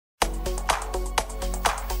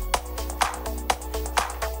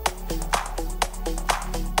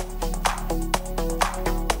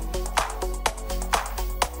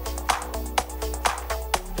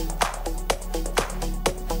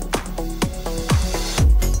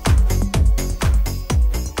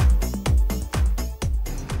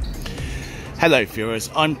Hello viewers,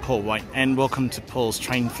 I'm Paul White and welcome to Paul's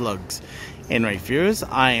Train Vlogs. Anyway viewers,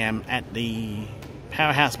 I am at the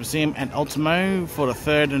Powerhouse Museum at Ultimo for the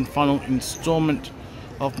third and final instalment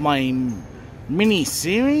of my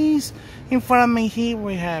mini-series. In front of me here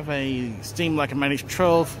we have a steam locomotive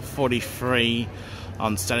 1243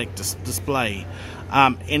 on static display.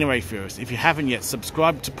 Anyway viewers, if you haven't yet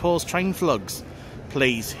subscribed to Paul's Train Vlogs,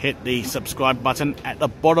 please hit the subscribe button at the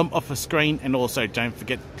bottom of the screen, and also don't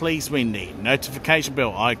forget, please ring the notification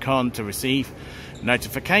bell icon to receive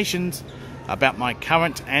notifications about my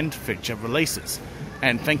current and future releases.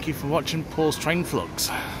 And thank you for watching Paul's Train Vlogs.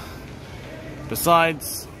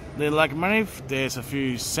 Besides the locomotive, there's a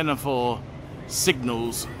few semaphore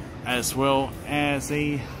signals as well as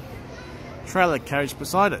the trailer carriage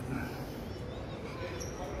beside it.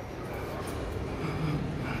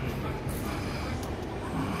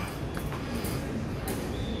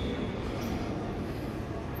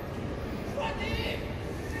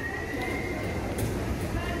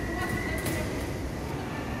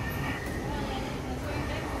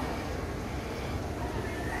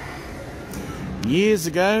 Years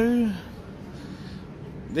ago,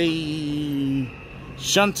 the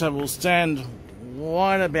shunter will stand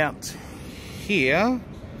right about here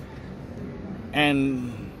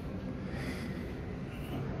and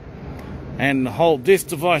hold this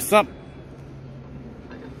device up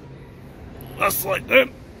just like that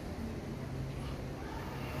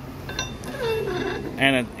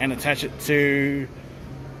and attach it to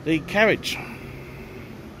the carriage.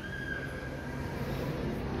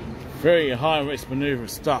 Very high risk maneuver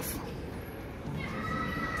stuff.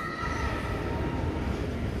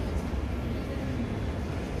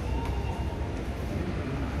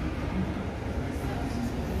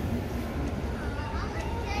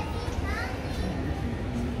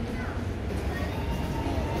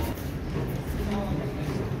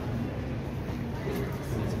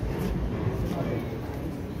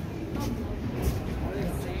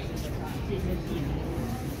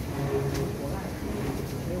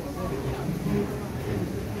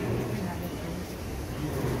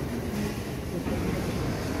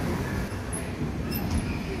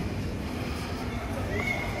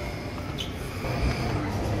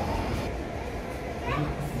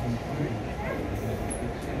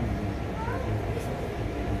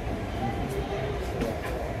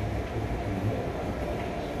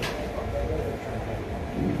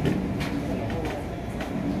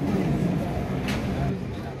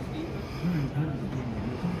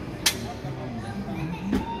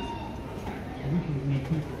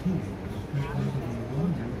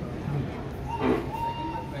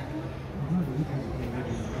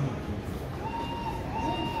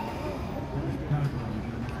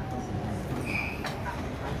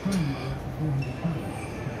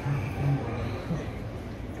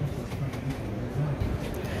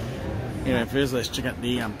 Anyway, first let's check out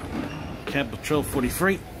the cab of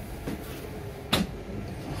 1243.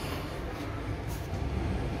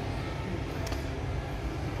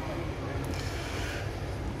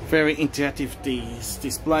 Very interactive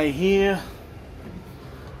display here.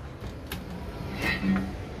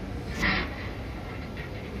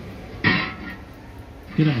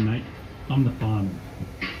 G'day mate, I'm the fireman.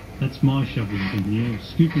 That's my shovel in the air,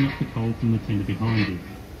 scooping up the coal from the tender behind you.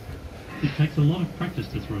 It takes a lot of practice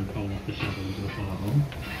to throw coal off the shovel into the fire hole.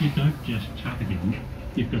 You don't just chuck it in,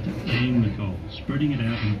 you've got to aim the coal, spreading it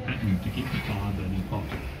out in a pattern to keep the fire burning hot.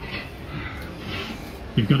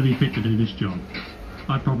 You've got to be fit to do this job.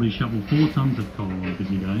 I probably shovel 4 tons of coal on a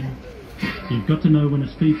busy day. You've got to know when a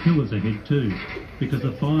steep hill is ahead too, because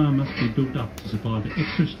the fire must be built up to supply the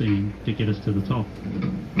extra steam to get us to the top.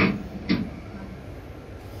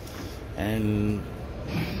 And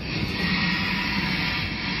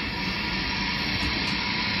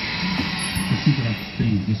listen to that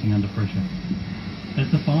steam hissing under pressure.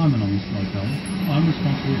 As the fireman on this loco, I'm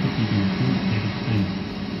responsible for keeping a good head of steam.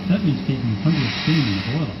 That means keeping plenty of steam in the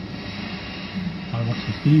boiler. I watch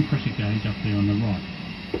the steam pressure gauge up there on the right.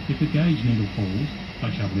 If the gauge needle falls,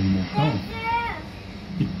 I shovel in more coal.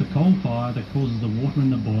 It's the coal fire that causes the water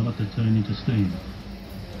in the boiler to turn into steam.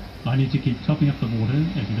 I need to keep topping up the water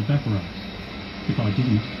as it evaporates. If I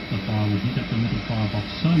didn't, the fire would heat up the metal firebox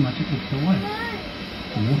so much it would go away.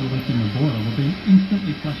 The water leak in the boiler would then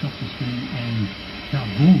instantly flash off the screen and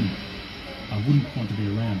kaboom! I wouldn't want to be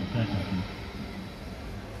around if that happened.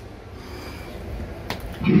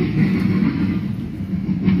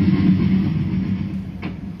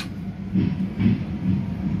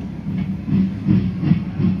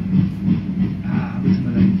 Listen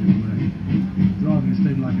to that engine work. Driving a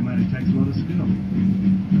steam locomotive takes a lot of skill.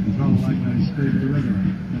 Control the locomotive speed with the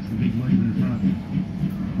regulator. That's the big lever in front.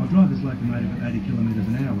 I'll drive this locomotive at 80 kilometres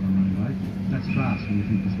an hour when I'm running late. That's fast when you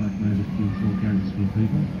think this locomotive is doing 4 carriages full of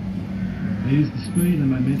people. I use the speed and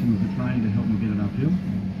momentum of the train to help me get it uphill,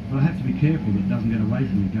 but I have to be careful that it doesn't get away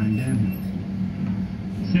from me going downhill.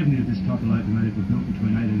 70 of this type of locomotive were built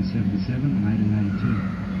between 1877 and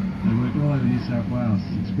 1882. They worked all over New South Wales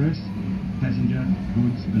as express, passenger,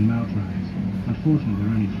 goods and mail trains. Unfortunately, there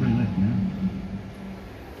are only 3 left now.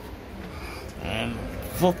 And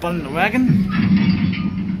fourth one in the wagon.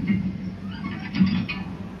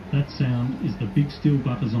 That sound is the big steel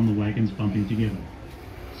buffers on the wagons bumping together.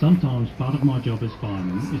 Sometimes part of my job as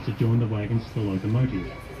fireman is to join the wagons to the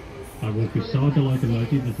locomotive. I walk beside the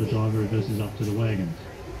locomotive as the driver reverses up to the wagons.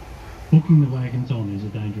 Hooking the wagons on is a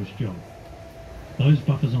dangerous job. Those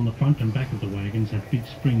buffers on the front and back of the wagons have big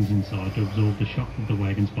springs inside to absorb the shock of the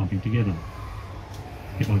wagons bumping together.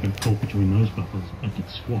 If I get caught between those buffers, I get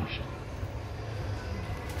squashed.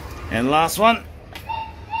 And last one.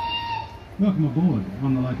 Welcome aboard.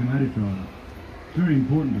 I'm the locomotive driver. It's very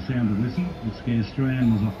important to sound the whistle. It scares stray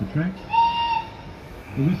animals off the tracks.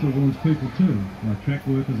 The whistle warns people too, like track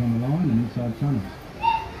workers on the line and inside tunnels.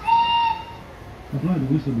 I blow the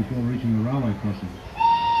whistle before reaching a railway crossing.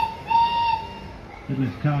 It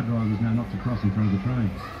lets car drivers know not to cross in front of the train.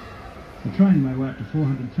 The train may weigh up to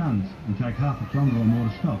 400 tonnes and take half a kilometre or more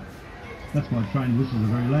to stop. That's why train whistles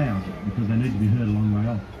are very loud, because they need to be heard a long way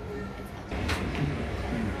off.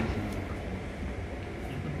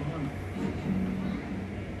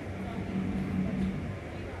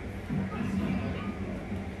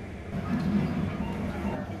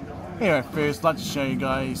 Here at first, I'd like to show you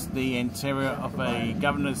guys the interior of a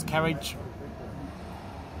governor's carriage.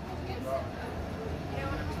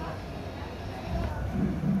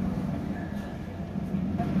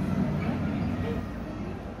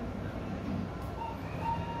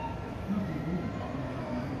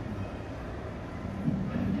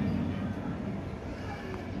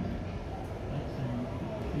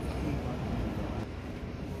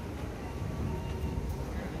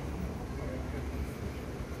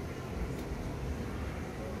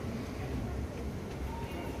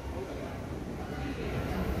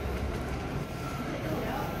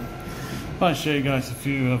 I'll show you guys a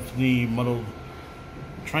few of the model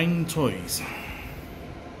train toys.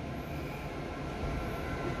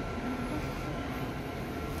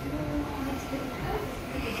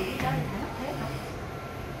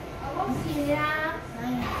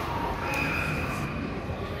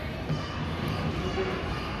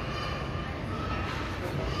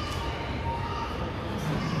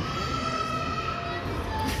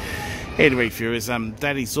 Anyway, viewers,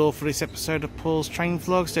 that is all for this episode of Paul's Train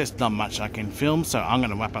Vlogs. There's not much I can film, so I'm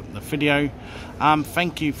going to wrap up the video.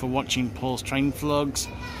 Thank you for watching Paul's Train Vlogs.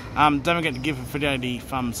 Don't forget to give the video the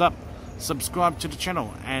thumbs up, subscribe to the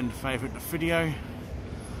channel, and favourite the video.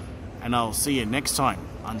 And I'll see you next time.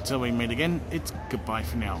 Until we meet again, it's goodbye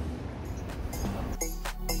for now.